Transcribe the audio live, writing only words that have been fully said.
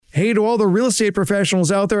Hey, to all the real estate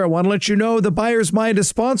professionals out there, I want to let you know the Buyer's Mind is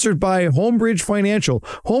sponsored by Homebridge Financial.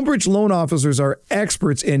 Homebridge loan officers are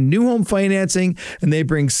experts in new home financing, and they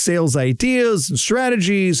bring sales ideas and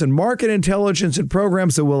strategies and market intelligence and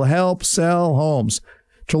programs that will help sell homes.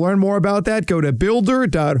 To learn more about that, go to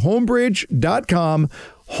builder.homebridge.com.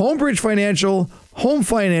 Homebridge Financial, home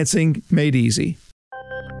financing made easy.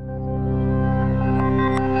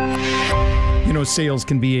 You know, sales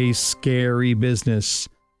can be a scary business.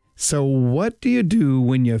 So what do you do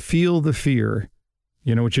when you feel the fear?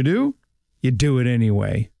 You know what you do? You do it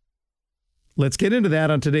anyway. Let's get into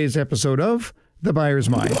that on today's episode of The Buyer's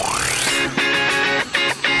Mind.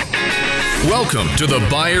 Welcome to The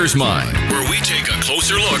Buyer's Mind, where we take a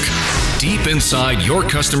closer look deep inside your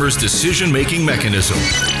customer's decision-making mechanism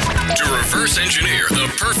to reverse engineer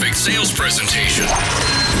the perfect sales presentation.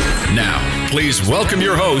 Now, please welcome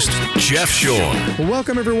your host, Jeff Shore. Well,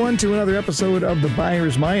 welcome everyone to another episode of The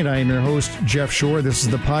Buyer's Mind. I am your host, Jeff Shore. This is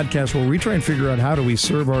the podcast where we try and figure out how do we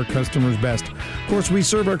serve our customers best. Of course, we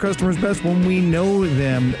serve our customers best when we know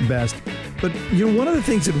them best. But, you know, one of the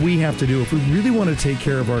things that we have to do if we really want to take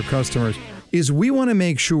care of our customers is we want to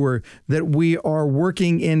make sure that we are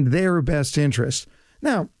working in their best interest.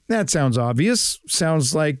 Now, that sounds obvious.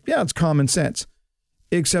 Sounds like, yeah, it's common sense.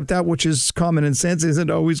 Except that which is common in sense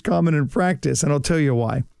isn't always common in practice, and I'll tell you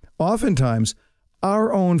why. Oftentimes,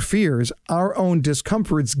 our own fears, our own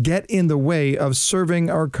discomforts get in the way of serving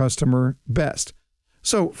our customer best.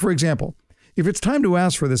 So, for example, if it's time to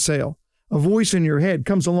ask for the sale, a voice in your head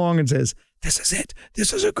comes along and says, "This is it.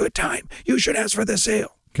 This is a good time. You should ask for the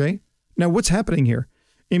sale." Okay? Now, what's happening here?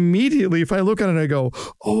 Immediately, if I look at it, I go,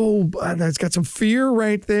 oh, that's got some fear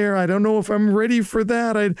right there. I don't know if I'm ready for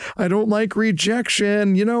that. I don't like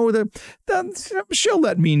rejection. You know, she'll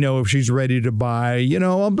let me know if she's ready to buy. You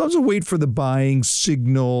know, I'll just wait for the buying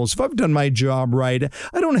signals. If I've done my job right,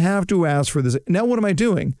 I don't have to ask for this. Now, what am I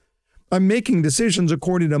doing? I'm making decisions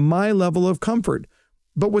according to my level of comfort.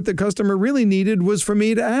 But what the customer really needed was for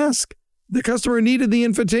me to ask. The customer needed the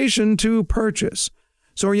invitation to purchase.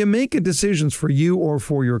 So are you making decisions for you or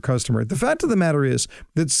for your customer? The fact of the matter is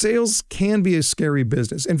that sales can be a scary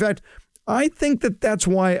business. In fact, I think that that's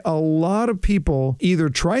why a lot of people either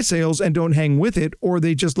try sales and don't hang with it, or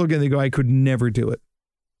they just look and they go, I could never do it.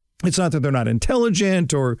 It's not that they're not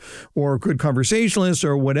intelligent or good conversationalists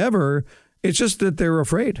or whatever. It's just that they're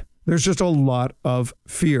afraid. There's just a lot of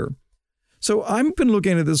fear. So I've been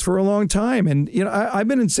looking at this for a long time, and you know I've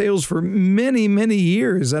been in sales for many, many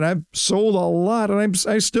years, and I've sold a lot, and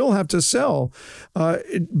I still have to sell.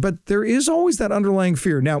 But there is always that underlying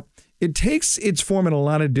fear. Now, it takes its form in a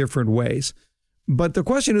lot of different ways. But the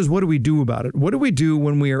question is, what do we do about it? What do we do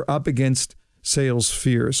when we are up against sales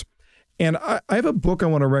fears? And I have a book I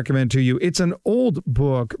want to recommend to you. It's an old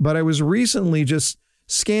book, but I was recently just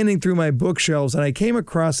scanning through my bookshelves and I came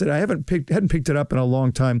across it. I hadn't picked it up in a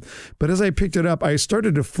long time, but as I picked it up, I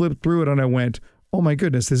started to flip through it and I went, oh my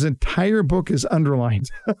goodness, this entire book is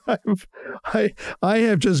underlined. I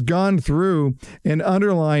have just gone through and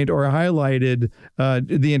underlined or highlighted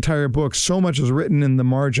the entire book. So much is written in the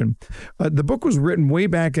margin. The book was written way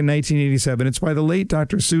back in 1987. It's by the late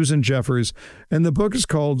Dr. Susan Jeffers, and the book is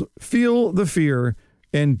called Feel the Fear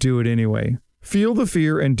and Do It Anyway. Feel the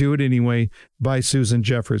Fear and Do It Anyway by Susan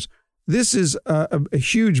Jeffers. This is a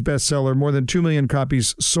huge bestseller, more than 2 million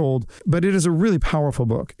copies sold, but it is a really powerful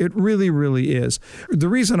book. It really, really is. The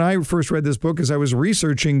reason I first read this book is I was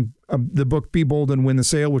researching the book Be Bold and Win the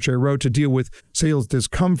Sale, which I wrote to deal with sales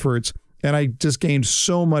discomforts, and I just gained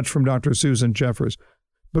so much from Dr. Susan Jeffers.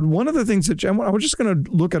 But one of the things that I was just going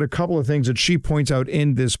to look at a couple of things that she points out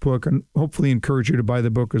in this book and hopefully encourage you to buy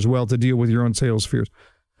the book as well to deal with your own sales fears.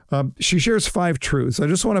 She shares 5 truths. I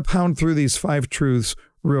just want to pound through these 5 truths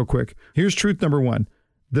real quick. Here's truth number 1.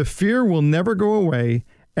 The fear will never go away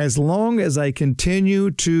as long as I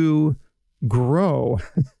continue to grow.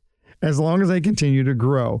 As long as I continue to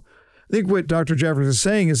grow. I think what Dr. Jeffers is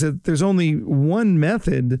saying is that there's only one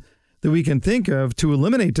method that we can think of to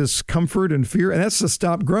eliminate discomfort and fear, and that's to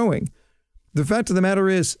stop growing. The fact of the matter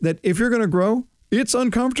is that if you're going to grow, it's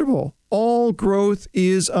uncomfortable. All growth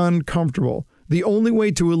is uncomfortable. The only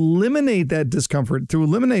way to eliminate that discomfort, to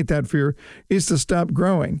eliminate that fear, is to stop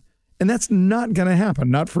growing. And that's not going to happen.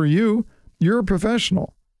 Not for you. You're a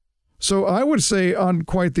professional. So I would say on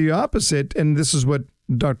quite the opposite, and this is what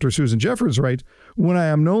Dr. Susan Jeffers writes, when I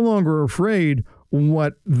am no longer afraid,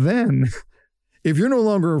 what then? If you're no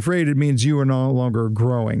longer afraid, it means you are no longer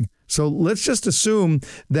growing. So let's just assume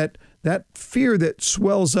that that fear that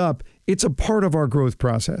swells up, it's a part of our growth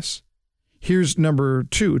process. Here's number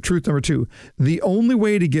 2, truth number 2. The only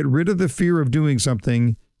way to get rid of the fear of doing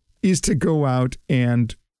something is to go out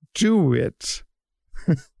and do it.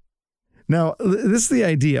 Now, this is the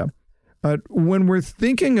idea. When we're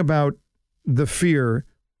thinking about the fear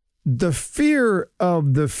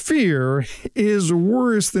of the fear is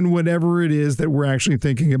worse than whatever it is that we're actually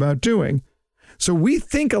thinking about doing. So we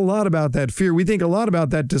think a lot about that fear. We think a lot about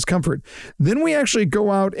that discomfort. Then we actually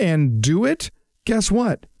go out and do it. Guess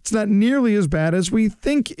what? It's not nearly as bad as we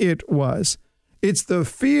think it was. It's the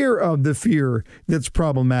fear of the fear that's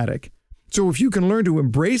problematic. So if you can learn to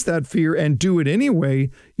embrace that fear and do it anyway,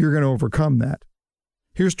 you're going to overcome that.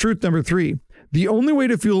 Here's truth number 3. The only way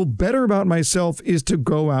to feel better about myself is to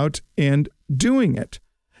go out and doing it.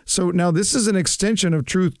 So now this is an extension of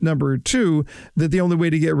truth number 2, that the only way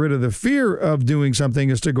to get rid of the fear of doing something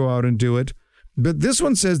is to go out and do it. But this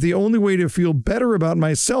one says the only way to feel better about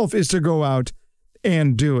myself is to go out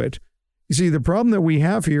and do it. You see, the problem that we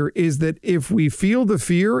have here is that if we feel the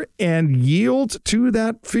fear and yield to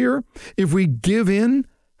that fear, if we give in,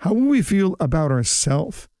 how will we feel about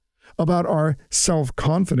ourselves, about our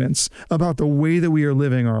self-confidence, about the way that we are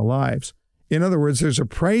living our lives? In other words, there's a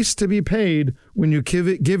price to be paid when you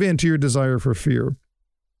give in to your desire for fear.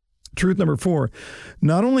 Truth number 4,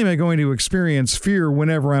 not only am I going to experience fear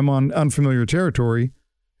whenever I'm on unfamiliar territory,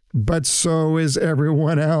 but so is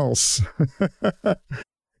everyone else.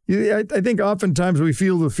 I think oftentimes we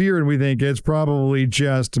feel the fear and we think it's probably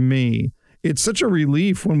just me. It's such a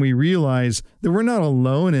relief when we realize that we're not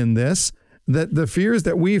alone in this, that the fears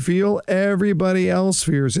that we feel, everybody else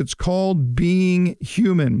fears. It's called being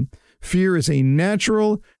human. Fear is a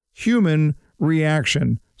natural human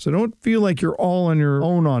reaction. So don't feel like you're all on your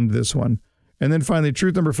own on this one. And then finally,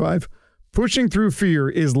 truth number 5, pushing through fear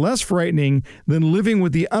is less frightening than living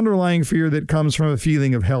with the underlying fear that comes from a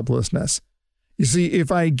feeling of helplessness. You see,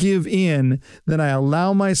 if I give in, then I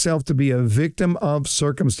allow myself to be a victim of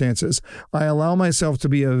circumstances. I allow myself to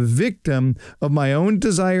be a victim of my own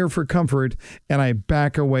desire for comfort, and I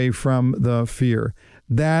back away from the fear.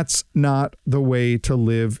 That's not the way to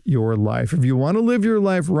live your life. If you want to live your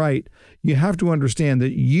life right, you have to understand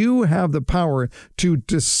that you have the power to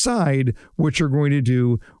decide what you're going to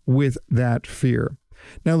do with that fear.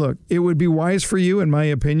 Now, look, it would be wise for you, in my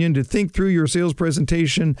opinion, to think through your sales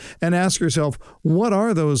presentation and ask yourself, what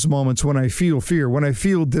are those moments when I feel fear, when I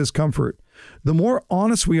feel discomfort? The more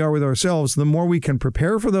honest we are with ourselves, the more we can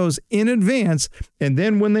prepare for those in advance. And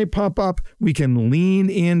then when they pop up, we can lean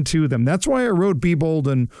into them. That's why I wrote Be Bold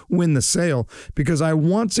and Win the Sale, because I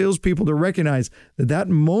want salespeople to recognize that that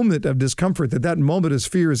moment of discomfort, that moment of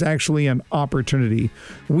fear is actually an opportunity.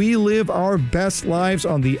 We live our best lives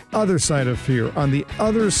on the other side of fear, on the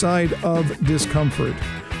other side of discomfort.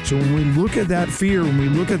 So when we look at that fear, when we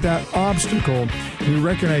look at that obstacle, we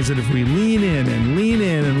recognize that if we lean in and lean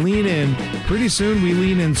in and lean in, pretty soon we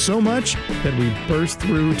lean in so much that we burst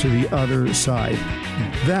through to the other side.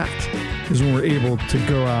 That is when we're able to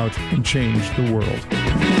go out and change the world.